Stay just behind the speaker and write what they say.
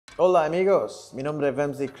Hola amigos, mi nombre es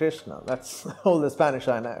Vemsi Krishna. That's all the Spanish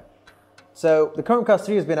I know. So the Chromecast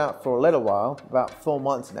 3 has been out for a little while, about 4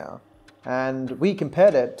 months now, and we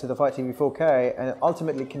compared it to the Fire TV 4K and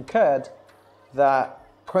ultimately concurred that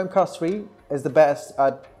Chromecast 3 is the best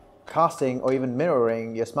at casting or even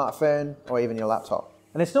mirroring your smartphone or even your laptop.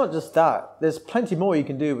 And it's not just that, there's plenty more you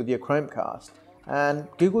can do with your Chromecast, and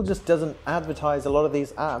Google just doesn't advertise a lot of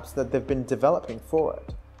these apps that they've been developing for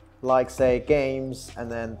it. Like say games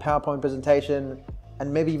and then PowerPoint presentation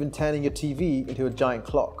and maybe even turning your TV into a giant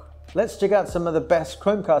clock. Let's check out some of the best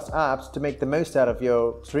Chromecast apps to make the most out of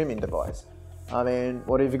your streaming device. I mean,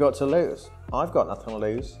 what have you got to lose? I've got nothing to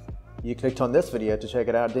lose. You clicked on this video to check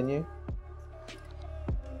it out, didn't you?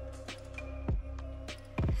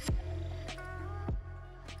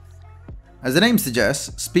 As the name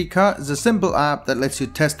suggests, SpeedCast is a simple app that lets you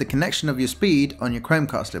test the connection of your speed on your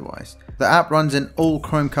Chromecast device. The app runs in all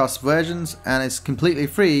Chromecast versions and is completely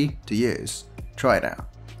free to use. Try it out.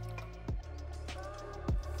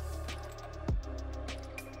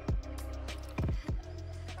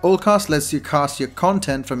 Allcast lets you cast your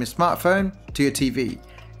content from your smartphone to your TV.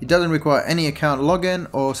 It doesn't require any account login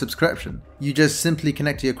or subscription. You just simply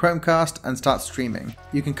connect to your Chromecast and start streaming.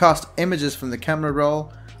 You can cast images from the camera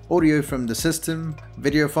roll, audio from the system,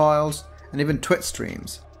 video files, and even Twitch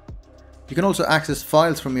streams. You can also access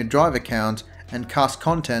files from your Drive account and cast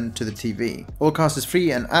content to the TV. Allcast is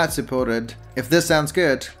free and ad supported. If this sounds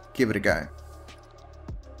good, give it a go.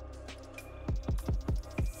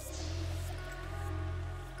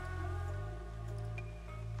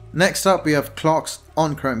 Next up we have clocks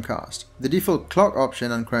on Chromecast. The default clock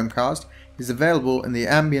option on Chromecast is available in the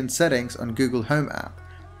ambient settings on Google Home app,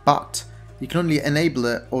 but you can only enable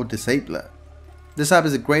it or disable it. This app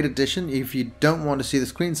is a great addition if you don't want to see the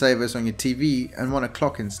screensavers on your TV and want a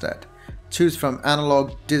clock instead. Choose from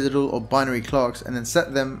analog, digital or binary clocks and then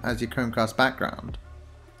set them as your Chromecast background.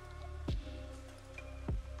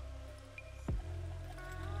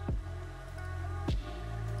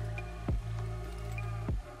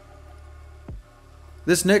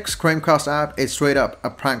 This next Chromecast app is straight up a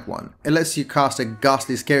prank one. It lets you cast a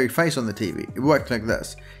ghastly scary face on the TV. It works like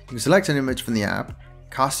this. You can select an image from the app,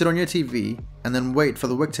 cast it on your TV, and then wait for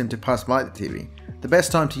the victim to pass by the TV. The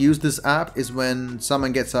best time to use this app is when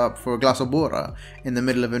someone gets up for a glass of water in the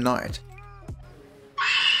middle of the night.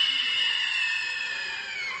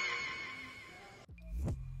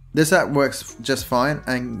 This app works just fine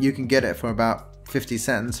and you can get it for about 50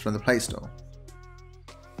 cents from the Play Store.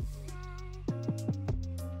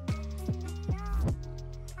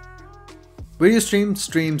 Videostream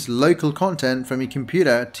streams local content from your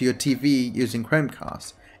computer to your TV using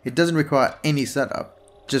Chromecast. It doesn't require any setup.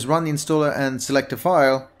 Just run the installer and select a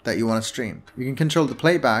file that you want to stream. You can control the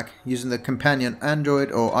playback using the companion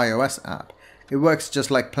Android or iOS app. It works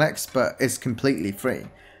just like Plex, but it's completely free.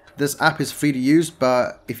 This app is free to use,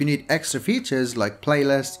 but if you need extra features like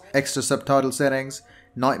playlists, extra subtitle settings,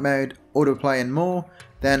 night mode, autoplay and more,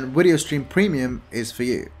 then Videostream Premium is for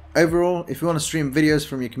you. Overall, if you want to stream videos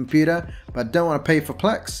from your computer but don't want to pay for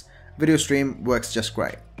Plex, Videostream works just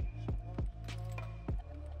great.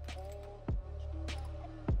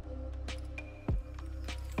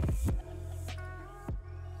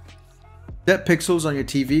 Dead pixels on your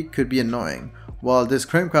TV could be annoying. While this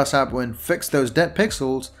Chromecast app won't fix those dead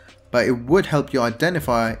pixels, but it would help you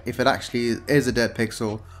identify if it actually is a dead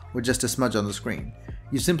pixel or just a smudge on the screen.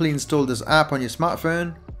 You simply install this app on your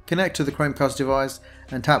smartphone, connect to the Chromecast device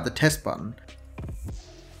and tap the test button.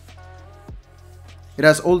 It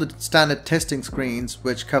has all the standard testing screens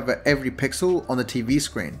which cover every pixel on the TV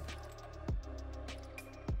screen.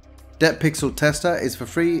 Dead Pixel Tester is for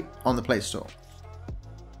free on the Play Store.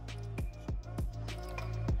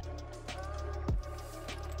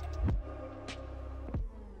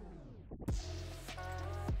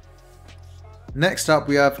 Next up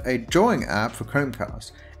we have a drawing app for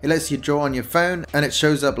Chromecast. It lets you draw on your phone and it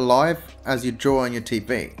shows up live as you draw on your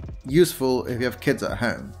TV. Useful if you have kids at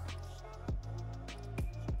home.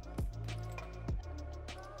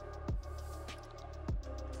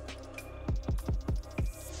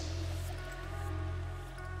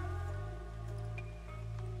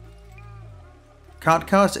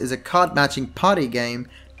 CardCast is a card matching party game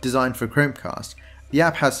designed for Chromecast. The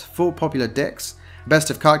app has 4 popular decks: Best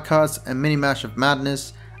of Card Cards, a mini mash of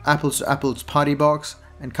Madness, Apples to Apples Party Box,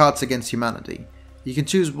 and Cards Against Humanity. You can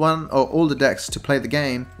choose one or all the decks to play the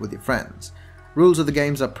game with your friends. Rules of the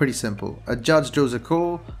games are pretty simple. A judge draws a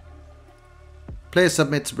call, player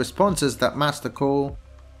submits responses that match the call,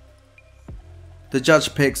 the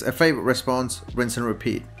judge picks a favorite response, rinse and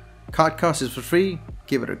repeat. CardCast is for free,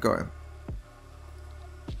 give it a go.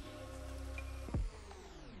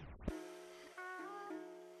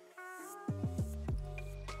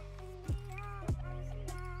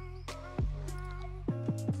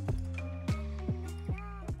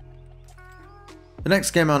 The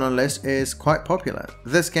next game on our list is quite popular.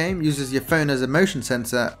 This game uses your phone as a motion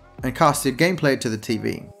sensor and casts your gameplay to the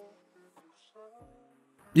TV.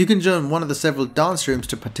 You can join one of the several dance rooms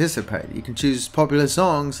to participate. You can choose popular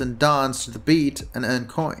songs and dance to the beat and earn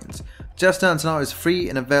coins. Just Dance now is free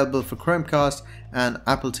and available for Chromecast and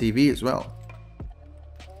Apple TV as well.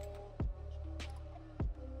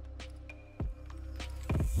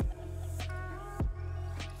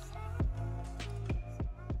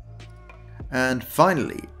 And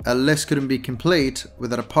finally, a list couldn't be complete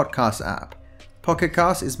without a podcast app.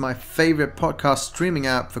 PocketCast is my favorite podcast streaming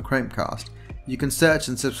app for Chromecast. You can search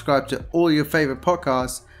and subscribe to all your favorite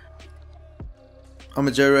podcasts. I'm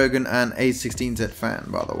a Joe Rogan and A16Z fan,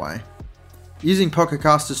 by the way. Using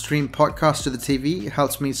PocketCast to stream podcasts to the TV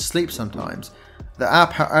helps me sleep sometimes. The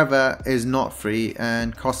app, however, is not free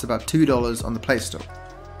and costs about $2 on the Play Store.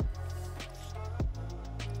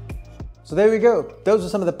 So there we go. Those are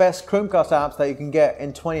some of the best Chromecast apps that you can get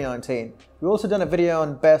in 2019. We've also done a video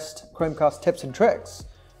on best Chromecast tips and tricks.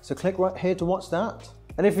 So click right here to watch that.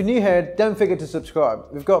 And if you're new here, don't forget to subscribe.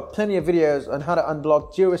 We've got plenty of videos on how to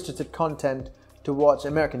unblock geo-restricted content to watch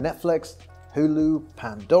American Netflix, Hulu,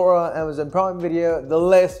 Pandora, Amazon Prime Video, the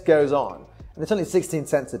list goes on. And it's only 16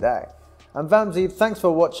 cents a day. I'm Vamsy, thanks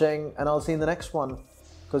for watching, and I'll see you in the next one.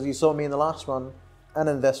 Because you saw me in the last one, and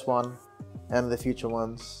in this one, and the future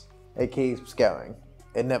ones. It keeps going.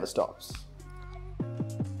 It never stops.